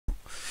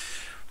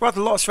Right,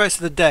 the last race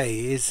of the day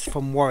is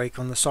from Warwick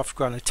on the soft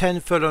ground, a 10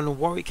 furlong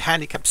Warwick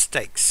Handicap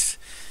Stakes.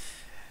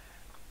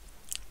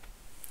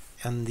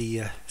 And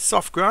the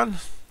soft ground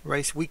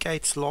race, week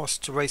 8's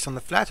last race on the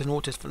flat, an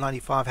auto for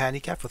 95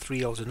 handicap for 3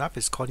 years and up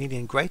is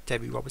Cornelian Great,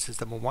 Davy Robertson's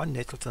number 1,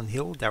 Nettleton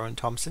Hill, Darren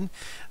Thompson,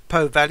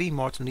 Po Valley,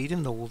 Martin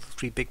Eden, all the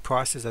 3 big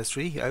prices, those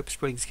 3, Oak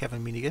Springs,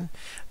 Kevin Minigan,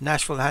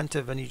 Nashville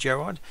Hunter, Vinnie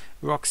Gerard,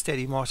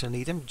 Rocksteady, Martin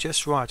Eden,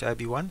 Just Right,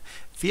 Obi-Wan,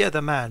 Fear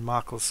the Man,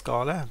 Michael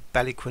Scala,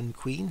 Ballyquin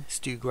Queen,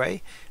 Stu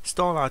Gray,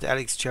 Starlight,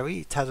 Alex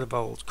Cherry,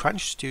 Tazavold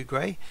Crunch, Stu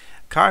Gray,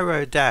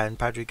 Cairo Dan,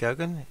 Patrick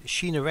Hogan,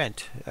 Sheena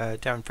Rent,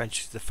 Darren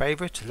French is the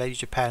favourite, Lady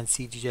Japan,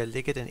 CDJ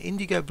Liggett, and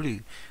Indigo Blue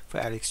for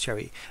Alex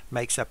Cherry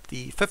makes up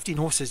the 15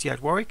 horses here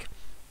at Warwick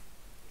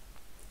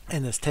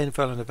in this 10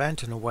 furlong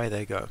event, and away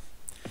they go.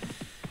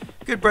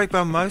 Good break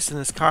by most, and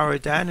it's Cairo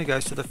Dan who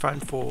goes to the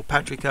front for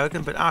Patrick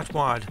Hogan, but out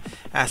wide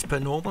as per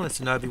normal.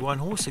 It's an Obi-Wan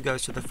horse who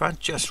goes to the front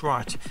just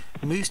right.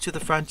 Moves to the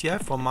front here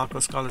for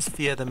Michael Scholars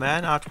Fear the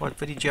Man. Out wide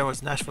Vinnie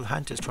Gerard's Nashville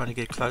Hunters trying to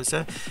get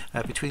closer.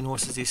 Between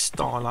horses is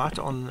Starlight.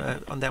 On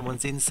that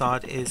one's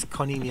inside is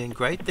Cornelian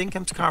Great. Then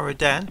comes Cairo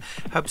Dan.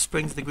 Hub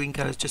Springs, the green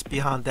colours just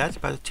behind that.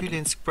 About a 2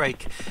 lengths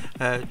break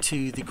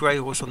to the grey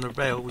horse on the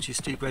rail, which is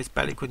Stu Gray's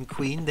Ballyquin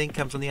Queen. Then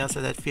comes on the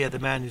outside that Fear the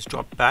Man who's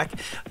dropped back.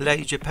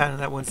 Lady Japan, and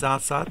that one's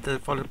outside.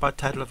 Followed by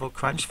Total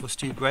Crunch for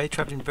Stu Gray.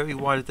 Travelling very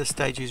wide at this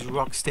stage is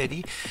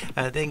Rocksteady.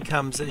 Then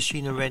comes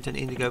Sheena Rent and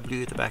Indigo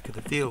Blue at the back of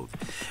the field.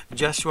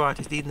 Just Right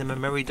is leading them a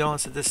merry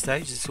dance at this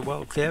stage. It's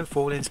well clear.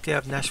 4 lengths clear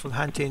of Nashville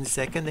Hunter in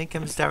second. Then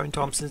comes Darren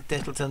Thompson's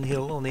Nettleton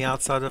Hill on the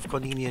outside of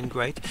Cornelian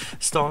Great.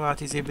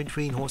 Starlight is in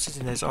between horses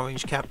in his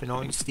orange cap and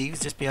orange sleeves.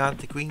 Just behind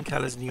the green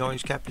colours and the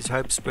orange cap is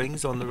Hope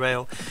Springs. On the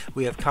rail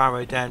we have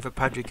Cairo Dan for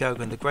Patrick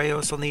Hogan. The grey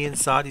horse on the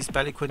inside is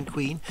Ballyquin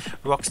Queen.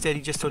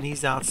 Rocksteady just on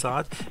his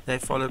outside. They're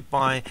followed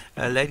by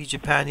Lady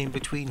Japan in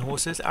between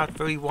horses. Out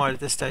very wide at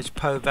this stage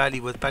Po Valley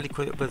with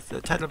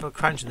Total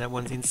Crunch, and that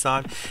one's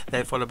inside.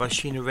 They're followed by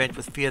Sheena Rent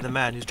with Fear the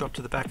Man who's dropped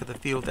to the back of the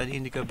field, and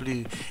Indigo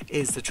Blue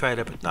is the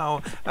trailer, but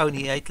now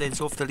only 8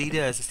 lengths off the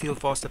leader as the Steel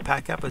Faster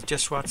pack up, as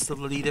Just Right still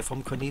the leader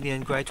from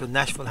Cornelian Great with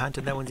Nashville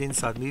Hunter, and that one's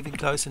inside. Moving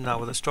closer now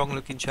with a strong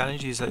looking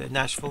challenge is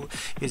Nashville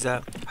is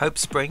Hope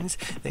Springs.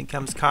 Then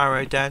comes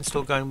Cairo Dan,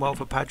 still going well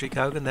for Patrick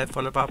Hogan. They're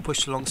followed by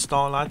Push Along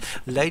Starlight.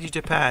 Lady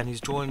Japan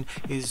is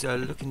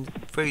looking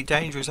very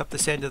dangerous up the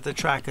centre of the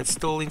track. It's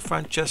still in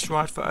front, Just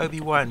Right for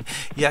Obi-Wan.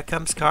 Here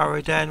comes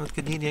Cairo Dan with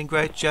Cornelian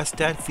Great. Just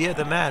Dan, Fear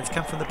the Man's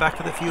come from the back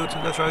of the field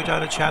to throw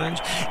down a challenge.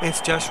 It's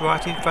Just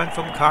Right in front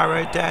from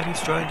Cairo Dan, who's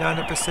throwing down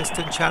a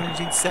persistent challenge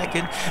in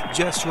second.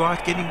 Just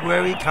Right getting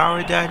wary.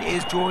 Cairo Dan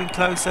is drawing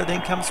closer.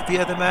 Then comes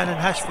Fear the Man and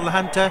Nashville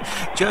Hunter.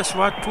 Just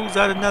Right pulls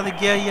out another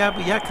gear. Yeah,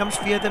 but here comes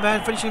Fear the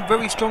Man, finishing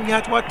very strongly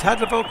out wide.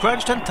 Tadlerville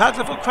Crunch, and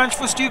Tadlerville Crunch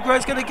for Stu Gray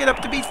is going to get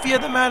up to beat Fear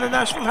the Man and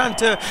Nashville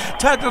Hunter.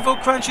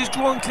 Tadlerville Crunch is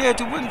drawn clear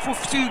to win for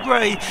Stu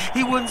Gray.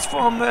 He wins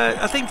from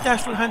I think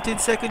Nashville Hunter in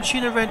second.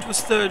 Sheena Rent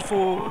was third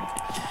for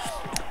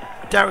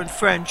Darren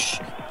French,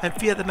 and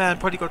Fear the Man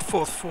probably got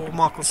fourth for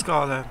Michael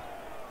Scala.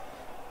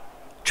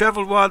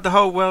 Travelled wide the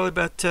whole way,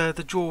 but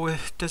the draw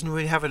doesn't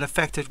really have an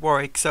effect at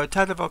Warwick. So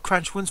Tadlerville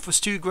Crunch wins for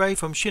Stu Gray,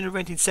 from Sheena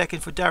Rent in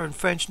second for Darren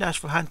French.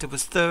 Nashville Hunter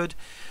was third.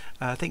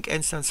 I think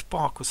Enstone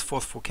Spark was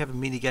fourth for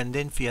Kevin Minigan,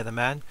 then Fear the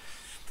Man.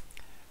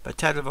 But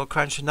Tadlerville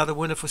Crunch, another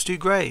winner for Stu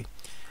Gray.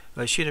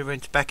 Sheena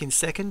Rent back in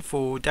second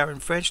for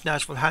Darren French.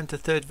 Nashville Hunter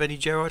third, Vinnie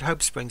Gerard.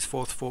 Hope Springs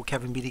fourth for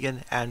Kevin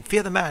Minigan, and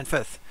Fear the Man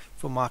fifth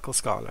for Michael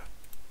Scala.